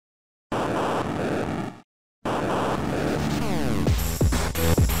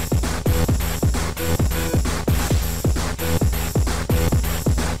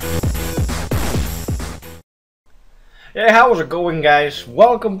Hey, how's it going, guys?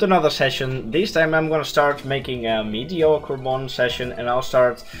 Welcome to another session. This time I'm gonna start making a Mediocremons session, and I'll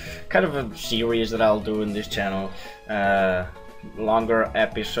start kind of a series that I'll do in this channel. Longer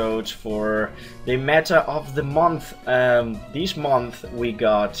episodes for the meta of the month. This month we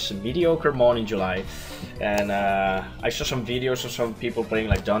got Mediocremons in July, and I saw some videos of some people playing,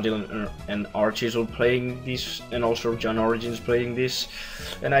 like John Dylan and Archisel playing this, and also John Origins playing this,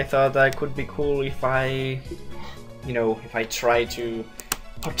 and I thought that could be cool if I try to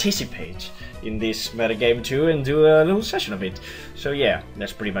participate in this metagame too and do a little session of it. So yeah,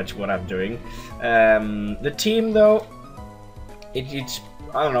 that's pretty much what I'm doing. The team though, it's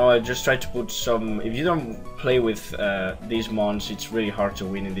I don't know, I just try to put some. If you don't play with these mons, it's really hard to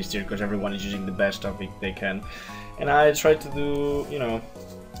win in this tier because everyone is using the best of it they can. And I try to do,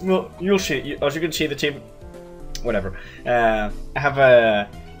 well, you'll see, as you can see the team, whatever. I have a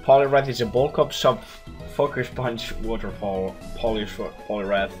Poliwrath, it's a bulk up sub Focus Punch Waterfall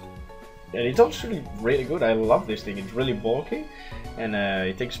Poliwrath, and it's actually really good. I love this thing. It's really bulky, and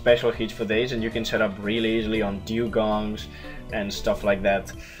it takes special hits for days, and you can set up really easily on Dugongs and stuff like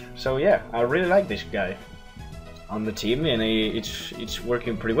that. So yeah, I really like this guy on the team, and it's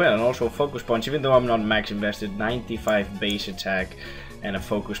working pretty well. And also Focus Punch, even though I'm not max invested, 95 base attack and a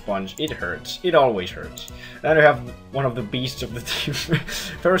Focus Punch, it hurts. It always hurts. Then I have one of the beasts of the team.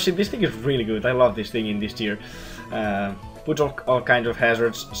 Ferocity, this thing is really good. I love this thing in this tier. Puts all kinds of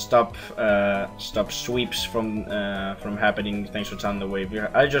hazards, stop sweeps from happening thanks to Thunder Wave.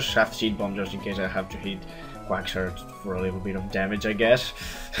 I just have Seed Bomb just in case I have to hit Quagsire for a little bit of damage, I guess.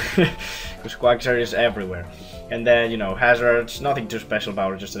 Because Quagsire is everywhere. And then, hazards, nothing too special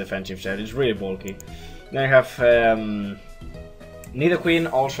about it, just a defensive set. It's really bulky. Then I have Nidoqueen.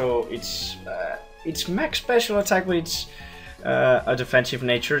 Also, it's max special attack, but it's a defensive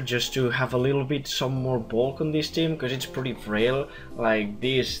nature, just to have a little bit some more bulk on this team, because it's pretty frail. Like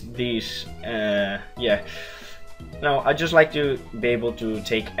this, yeah. No, I just like to be able to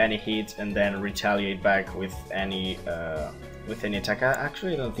take any hit and then retaliate back with any attack.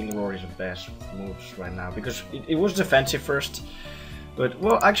 Actually, I don't think Roar is the best moves right now, because it was defensive first. But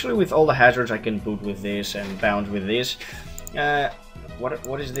well, actually, with all the hazards, I can boot with this and bounce with this.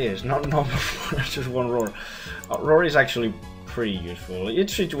 What is this? Not normal, just one Roar. Roar is actually pretty useful.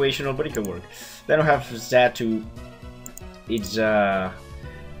 It's situational, but it can work. Then I have Zatu. It's an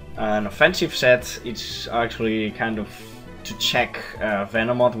offensive set. It's actually kind of to check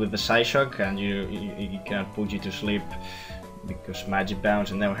Venomoth with the Psyshock, and you cannot put you to sleep because Magic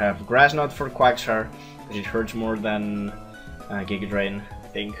Bounce. And then we have Grass Knot for Quagsire, because it hurts more than Giga Drain, I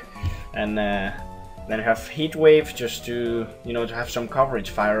think. And then I have Heat Wave, just to to have some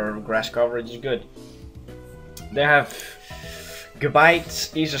coverage. Fire or grass coverage is good. They have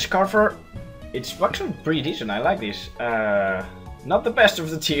Gabite is a Scarfer. It's actually pretty decent. I like this. Not the best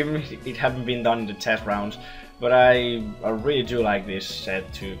of the team. It hadn't been done in the test rounds, but I really do like this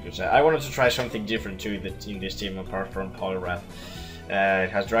set too, because I wanted to try something different too in this team apart from Poliwrath. It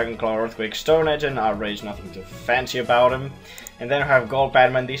has Dragon Claw, Earthquake, Stone Edge, and Outrage. Nothing too fancy about him. And then I have Gold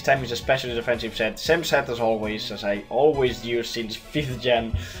Batman. This time is a special defensive set. Same set as always, as I always use since 5th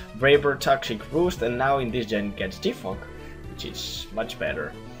gen. Braver, Toxic Roost, and now in this gen gets Defog, which is much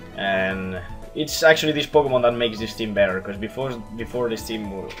better. And it's actually this Pokemon that makes this team better, because before this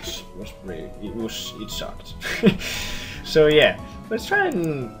team it sucked. So yeah, let's try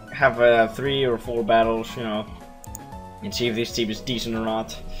and have 3 or 4 battles, and see if this team is decent or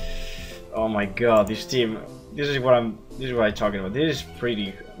not. Oh my god, this team. This is what I'm talking about. This is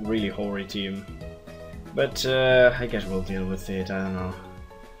really hoary team. But I guess we'll deal with it. I don't know.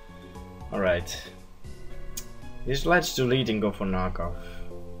 Alright. Let's delete and go for knockoff.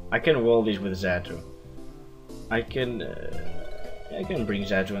 I can wall this with Zatu. I can bring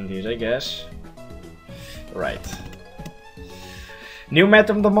Zatu on these, I guess. Right. New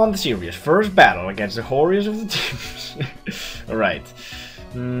Meta of the Month series. First battle against the hoariest of the teams. Alright.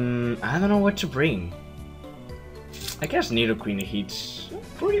 I don't know what to bring. I guess Nidoqueen hits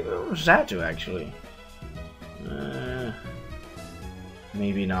pretty well. Zatu, actually.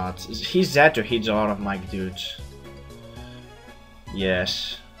 Maybe not. His Zatu hits a lot of my dudes.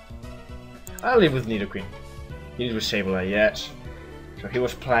 Yes. I'll live with Nidoqueen. He did with Sableye, yes. So he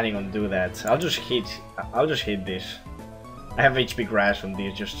was planning on do that. I'll just hit this. I have HP Grass on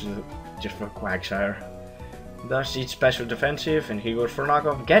these just for Quagsire. Does each special defensive, and he goes for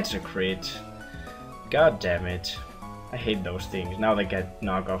knockoff, gets a crit. God damn it. I hate those things. Now they get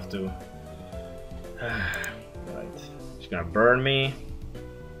knockoff too. Right. He's gonna burn me.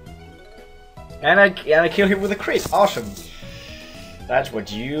 And I kill him with a crit. Awesome. That's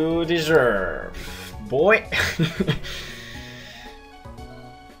what you deserve. boy.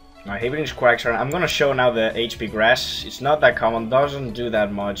 Alright, he brings Quagsire. I'm gonna show now the HP Grass. It's not that common, doesn't do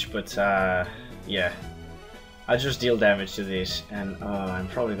that much, but yeah. I'll just deal damage to this, and I'm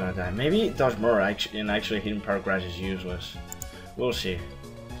probably gonna die. Maybe it does more, and actually Hidden Power Grass is useless. We'll see.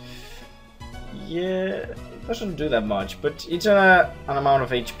 Yeah, it doesn't do that much, but it's an amount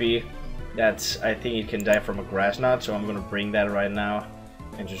of HP that I think it can die from a Grass Knot, so I'm gonna bring that right now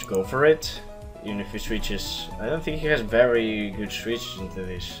and just go for it. Even if he switches, I don't think he has very good switches into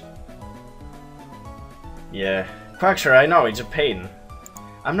this. Yeah, Quagsire, I know it's a pain.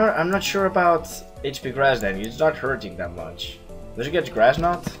 I'm not sure about HP Grass then. It's not hurting that much. Does it get Grass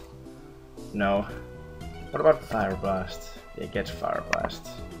Knot? No. What about Fire Blast? Yeah, it gets Fire Blast.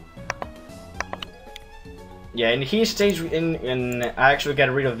 Yeah, and he stays in, and I actually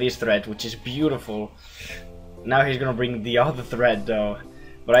get rid of this threat, which is beautiful. Now he's gonna bring the other threat though.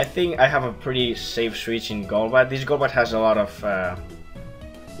 But I think I have a pretty safe switch in Golbat. This Golbat has a lot of,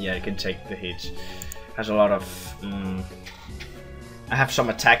 yeah, it can take the hits. Has a lot of, I have some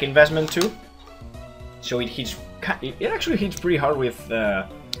attack investment too. So it hits, it actually hits pretty hard with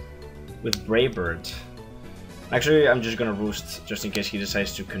Brave Bird. Actually, I'm just gonna roost just in case he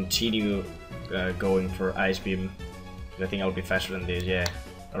decides to continue going for Ice Beam. I think I'll be faster than this, yeah.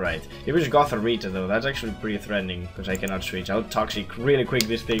 Alright. If it's Gothorita though, that's actually pretty threatening, because I cannot switch. I'll Toxic really quick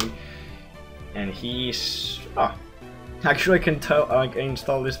this thing. And he's... oh. Actually I can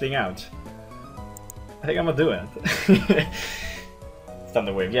install this thing out. I think I'm gonna do it.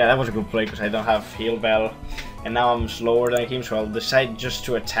 Thunder Wave. Yeah, that was a good play, because I don't have Heal Bell. And now I'm slower than him, so I'll decide just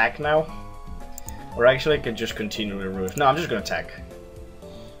to attack now. Or actually I could just continue to roost. No, I'm just gonna attack.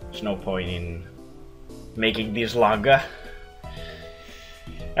 There's no point in making this longer.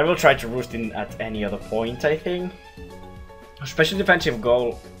 I will try to roost in at any other point, I think. Especially defensive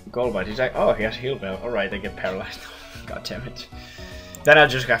Golbat. He's like, oh, he has Heal Bell. Alright, I get paralyzed. God damn it. Then I'll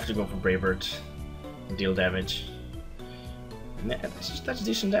just have to go for Brave Bird. Deal damage. That's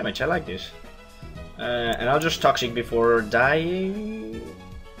decent damage, I like this. And I'll just Toxic before dying.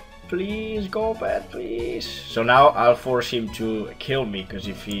 Please, Golbat, please. So now I'll force him to kill me, because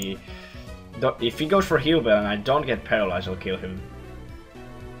if he goes for Heal Bell and I don't get paralyzed, I'll kill him.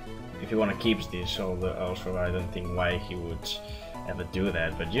 If he want to keep this, also I don't think why he would ever do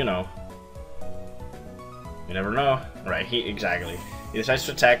that, but you know. You never know. Right, exactly. He decides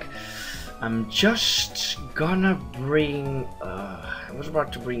to attack. I'm just gonna bring... I was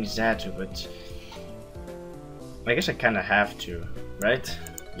about to bring Xatu, but... I guess I kinda have to, right?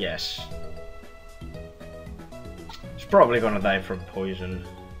 Yes. He's probably gonna die from poison.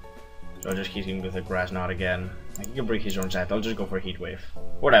 So I'll just hit him with a Grass Knot again. I can bring his own Xatu, I'll just go for Heat Wave.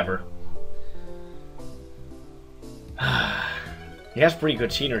 Whatever. He has pretty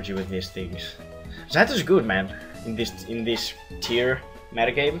good synergy with these things. Xatu's good, man, in this tier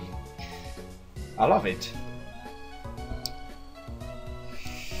metagame. I love it.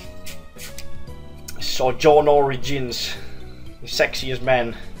 Sojourn Origins, the sexiest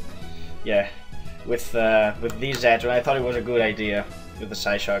man. Yeah, with these Xatu, I thought it was a good idea with the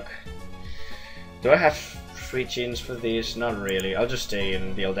Psyshock. Do I have switch-ins for this? Not really. I'll just stay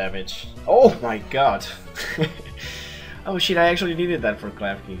and deal damage. Oh my god! Oh shit! I actually needed that for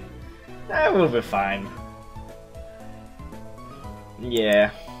Klefki. That will be fine. Yeah.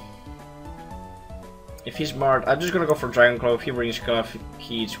 If he's smart, I'm just gonna go for Dragon Claw. If he brings Cuff,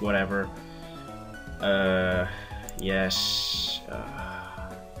 Heats, whatever. Yes.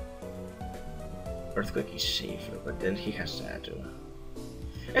 Earthquake is safer, but then he has Xatu.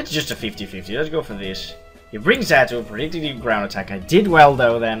 It's just a 50-50. Let's go for this. He brings Xatu, predicted the ground attack. I did well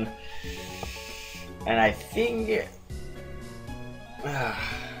though then. And I think...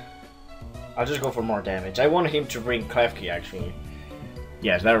 I'll just go for more damage. I want him to bring Klefki actually.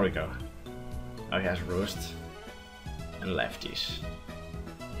 Yes, there we go. Oh, he has Roost. And Lefties.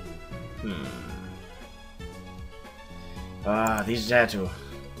 These Xatu.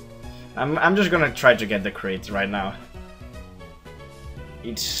 I'm just gonna try to get the crits right now.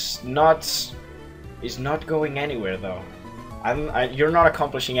 It's not going anywhere though. You're not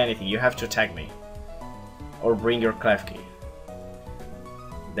accomplishing anything. You have to attack me. Or bring your Klefki.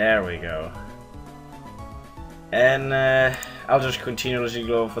 There we go. And I'll just continuously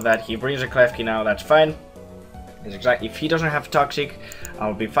go for that. He brings a Klefki now, that's fine. If he doesn't have Toxic,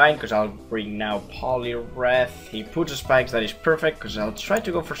 I'll be fine, because I'll bring now Poliwrath. He puts a Spikes, that is perfect, because I'll try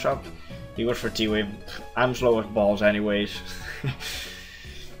to go for Shock. He goes for T-Wave. I'm slow as balls anyways.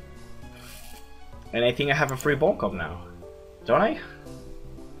 And I think I have a free Ball Cup now. Don't I?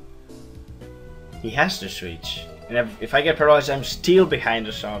 He has to switch. And if I get paralyzed, I'm still behind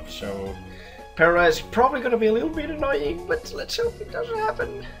the shop, so Paralyze is probably gonna be a little bit annoying, but let's hope it doesn't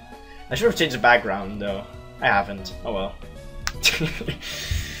happen. I should have changed the background though. I haven't. Oh well.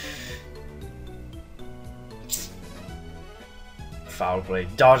 Foul play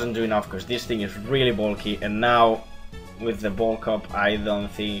doesn't do enough because this thing is really bulky, and now with the bulk up I don't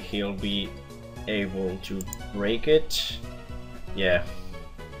think he'll be able to break it. Yeah.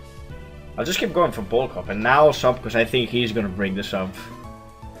 I'll just keep going for bulk up, and now I'll sub because I think he's gonna break the sub.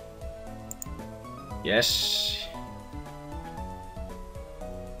 Yes.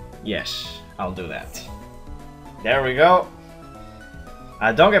 Yes, I'll do that. There we go.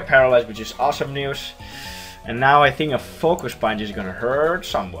 I don't get paralyzed, which is awesome news. And now I think a focus punch is gonna hurt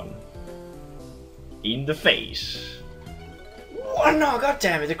someone. In the face. Oh no,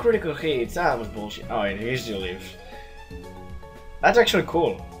 goddammit, the critical hit. That was bullshit. Oh, and he still lives. That's actually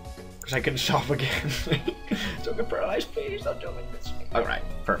cool. Because I can stop again. Don't get paralyzed, please. Don't do it. Alright,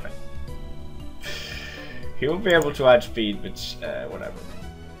 perfect. He won't be able to add speed, but whatever.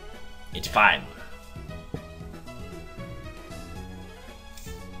 It's fine.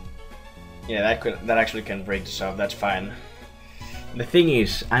 Yeah, that actually can break this up. That's fine. The thing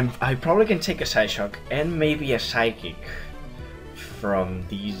is, I probably can take a side shock and maybe a psychic from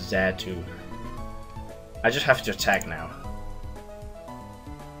these Zatu. I just have to attack now.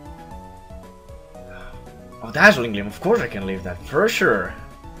 Oh, Dazzling Gleam. Of course I can leave that for sure.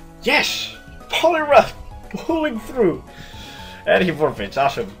 Yes, Polyruff pulling through, and he forfeits.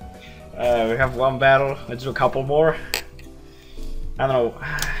 Awesome. We have one battle. Let's do a couple more. I don't know.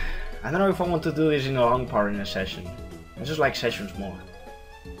 I don't know if I want to do this in a long part in a session. I just like sessions more.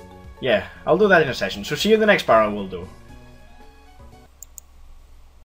 Yeah, I'll do that in a session. So see you in the next part I will do.